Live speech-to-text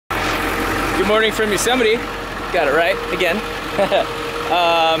Good morning from Yosemite. Got it right again.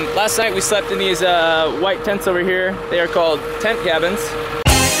 Last night we slept in these white tents over here. They are called tent cabins.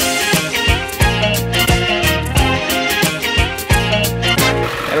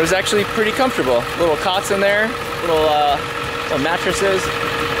 And it was actually pretty comfortable. Little cots in there, little mattresses.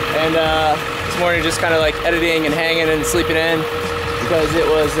 And this morning just kind of like editing and hanging and sleeping in because it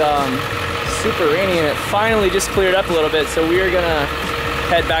was super rainy and it finally just cleared up a little bit. So we are gonna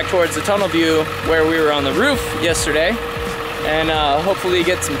head back towards the tunnel view where we were on the roof yesterday and hopefully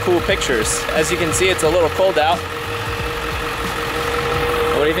get some cool pictures. As you can see, it's a little cold out.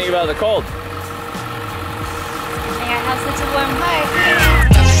 What do you think about the cold? I have such a warm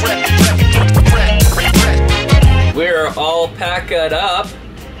heart. We're all packed up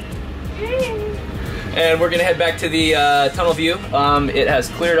and we're gonna head back to the tunnel view. It has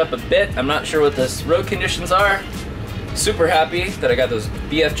cleared up a bit. I'm not sure what the road conditions are. Super happy that I got those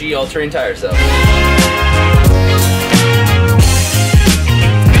BFG all-terrain tires though.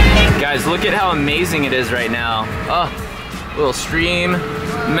 Guys, look at how amazing it is right now. Oh, little stream,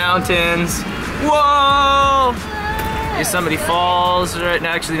 mountains. Whoa! Yosemite Falls right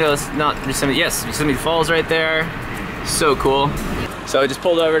now. Actually, no, it's not Yosemite. Yes, Yosemite Falls right there. So cool. So I just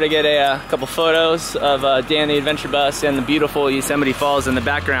pulled over to get a couple photos of Dan the Adventure Bus and the beautiful Yosemite Falls in the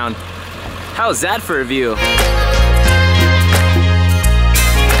background. How's that for a view?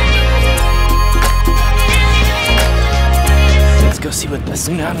 Let's go see what the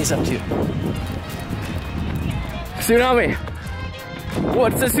tsunami's up to. Tsunami!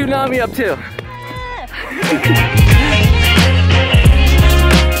 What's the tsunami up to?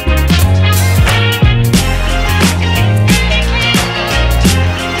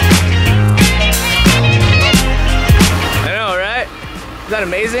 I know, right? Is that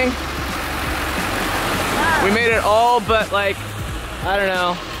amazing? Wow. We made it all but like, I don't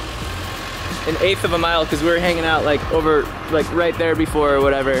know, an eighth of a mile because we were hanging out like over, like right there before or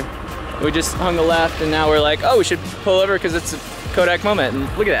whatever. We just hung a left and now we're like, oh, we should pull over because it's a Kodak moment. And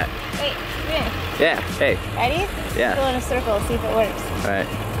look at that. Wait, yeah. Yeah, hey. Ready? Yeah. Go in a circle, see if it works. All right,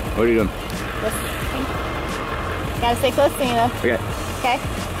 what are you doing? Listen. Gotta stay close to me though. Okay. Okay,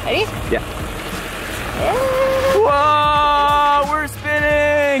 ready? Yeah. Whoa, we're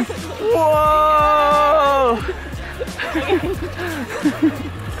spinning! Whoa!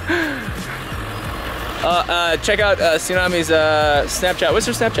 Check out Tsunami's Snapchat. What's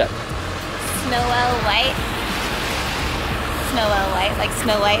her Snapchat? Snowell White. Snowell White, like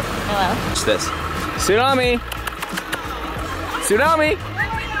Snow White, Noel. What's this? Tsunami! Tsunami!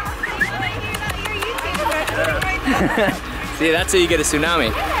 See, that's how you get a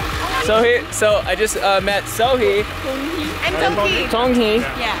tsunami. So I just met Sohee. I'm Tonghi.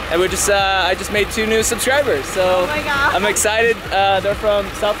 Yeah. And we just I just made 2 new subscribers. So oh my God. I'm excited. They're from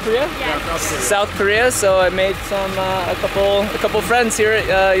South Korea. Yeah. South Korea. So I made some a couple friends here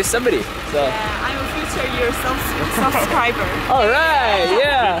at Yosemite. So. Yeah, I'm a future your subscriber. All right.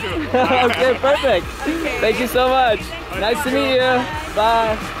 Yeah. Okay. Perfect. Okay. Thank you so much. Nice to meet you.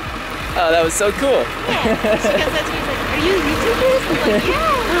 Bye. Oh, that was so cool. Yeah. She comes up to me and like, are you YouTubers? I'm like,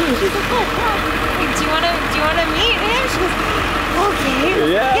 yeah. She's like, oh, wow. Like, do you wanna meet him? She goes,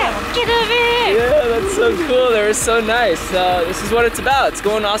 okay. Yeah. Yeah, get over here. Yeah, that's so cool. They were so nice. This is what it's about. It's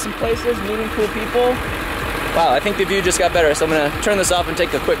going to awesome places, meeting cool people. Wow, I think the view just got better, so I'm gonna turn this off and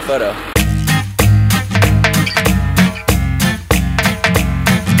take a quick photo.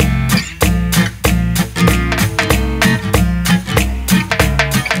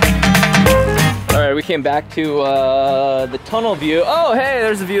 We came back to the tunnel view. Oh, hey,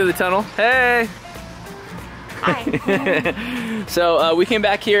 there's a view of the tunnel. Hey. Hi. So we came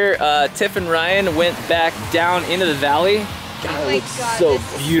back here. Tiff and Ryan went back down into the valley. God, it looks so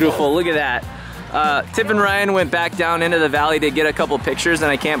beautiful. Look at that. Tiff and Ryan went back down into the valley to get a couple pictures, and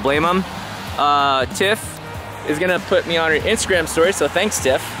I can't blame them. Tiff is gonna put me on her Instagram story, so thanks,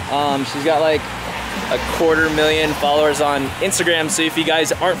 Tiff. She's got like 250,000 followers on Instagram, so if you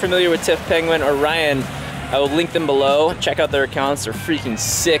guys aren't familiar with Tiff Penguin or Ryan, I will link them below. Check out their accounts. They're freaking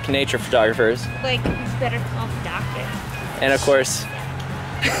sick nature photographers. Like, better call the doctor. And of course,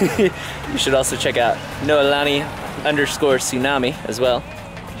 you should also check out Noelani_tsunami as well.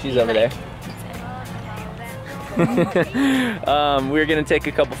 She's over there. We're gonna take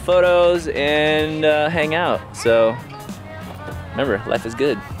a couple photos and hang out. So remember, life is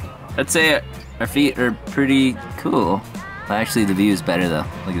good. I'd say our feet are pretty cool. Well, actually, the view is better though.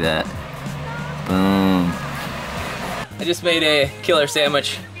 Look at that. Boom. I just made a killer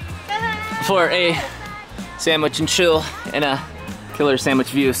sandwich for a sandwich and chill and a killer sandwich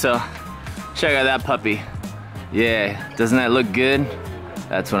view. So check out that puppy. Yeah, doesn't that look good?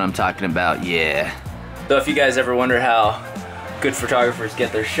 That's what I'm talking about, yeah. So if you guys ever wonder how good photographers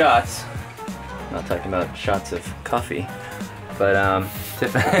get their shots, I'm not talking about shots of coffee, but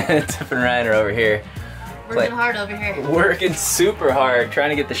Tiff and Ryan are over here. Working hard over here. Working super hard,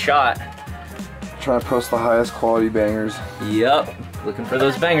 trying to get the shot. Trying to post the highest quality bangers. Yep, looking for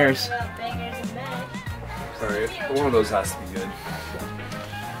those bangers. Sorry, one of those has to be good.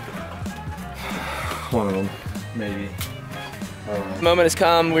 One of them, maybe. The moment has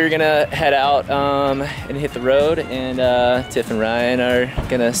come. We're gonna head out and hit the road, and Tiff and Ryan are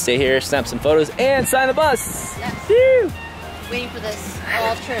gonna stay here, snap some photos, and sign the bus. Yes. Woo! Waiting for this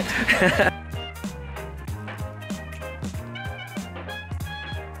all trip.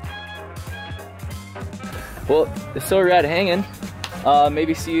 Well, it's still rad hanging.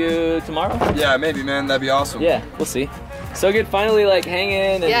 Maybe see you tomorrow? Yeah, maybe, man. That'd be awesome. Yeah, we'll see. So good, finally like hanging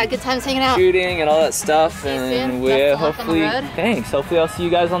and yeah, good times hanging out. shooting and all that stuff, and we hopefully, thanks. Hopefully I'll see you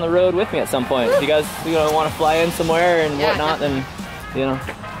guys on the road with me at some point. Woo. If you guys want to fly in somewhere and whatnot, then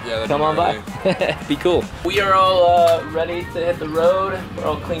come on by. Be cool. We are all ready to hit the road. We're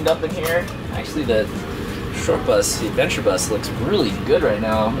all cleaned up in here. Actually, the short bus, the adventure bus, looks really good right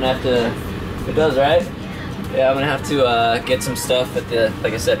now. I'm gonna have to. It does, right? Yeah, I'm gonna have to get some stuff at the,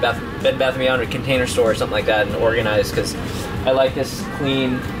 like I said, Bed Bath & Beyond or Container Store or something like that, and organize, because I like this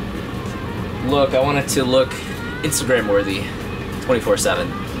clean look. I want it to look Instagram worthy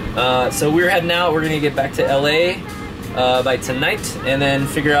 24/7. So we're heading out. We're gonna get back to LA by tonight, and then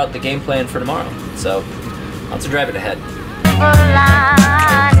figure out the game plan for tomorrow. So lots of driving ahead.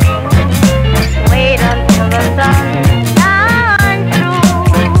 Wait until the sun.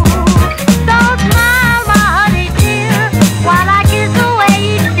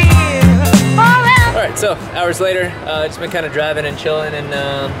 So, hours later, just been kind of driving and chilling and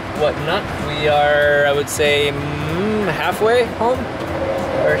whatnot. We are, I would say, halfway home,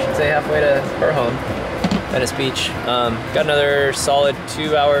 or I should say halfway to our home, Venice Beach. Got another solid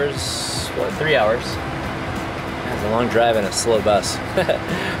 2 hours, what, 3 hours. That's a long drive and a slow bus.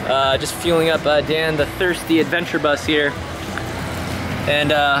 Just fueling up Dan, the thirsty adventure bus here.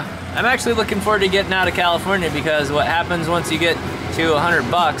 And I'm actually looking forward to getting out of California, because what happens once you get to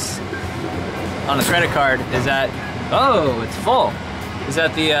 $100 on the credit card is that, oh, it's full, is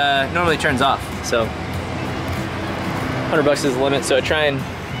that the normally turns off. So $100 is the limit, so I try and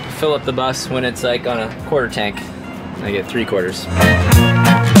fill up the bus when it's like on a quarter tank. I get 3 quarters.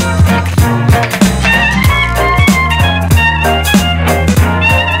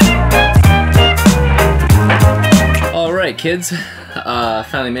 All right, kids,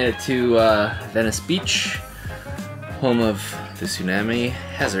 finally made it to Venice Beach, home of the tsunami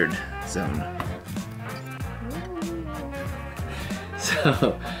hazard zone.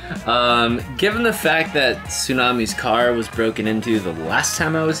 So, given the fact that Tsunami's car was broken into the last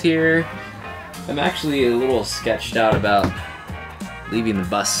time I was here, I'm actually a little sketched out about leaving the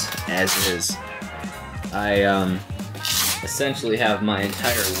bus as is. I essentially have my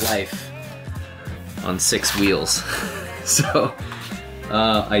entire life on 6 wheels. So,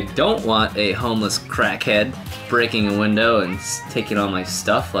 I don't want a homeless crackhead breaking a window and taking all my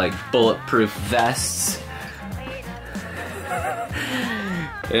stuff like bulletproof vests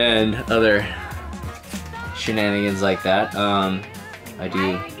and other shenanigans like that. I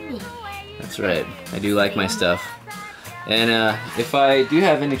do, that's right, I do like my stuff. And if I do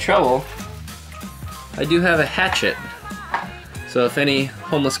have any trouble, I do have a hatchet. So if any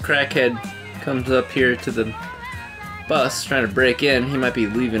homeless crackhead comes up here to the bus trying to break in, he might be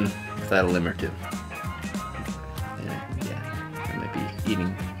leaving without a limb or 2. And yeah, I might be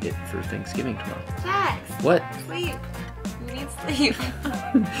eating it for Thanksgiving tomorrow. Jax! What? Sleep. You need sleep.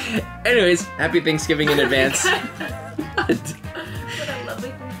 Anyways, happy Thanksgiving in advance. What a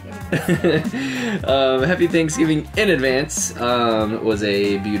lovely Thanksgiving. Happy Thanksgiving in advance. It was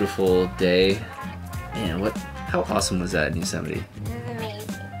a beautiful day. Man, how awesome was that in Yosemite? It was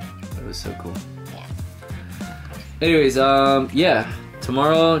amazing. It was so cool. Yeah. Anyways, yeah,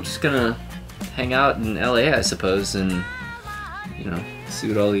 tomorrow just gonna hang out in LA, I suppose, and see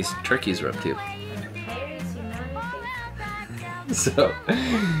what all these turkeys are up to. So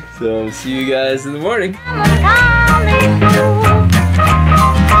see you guys in the morning.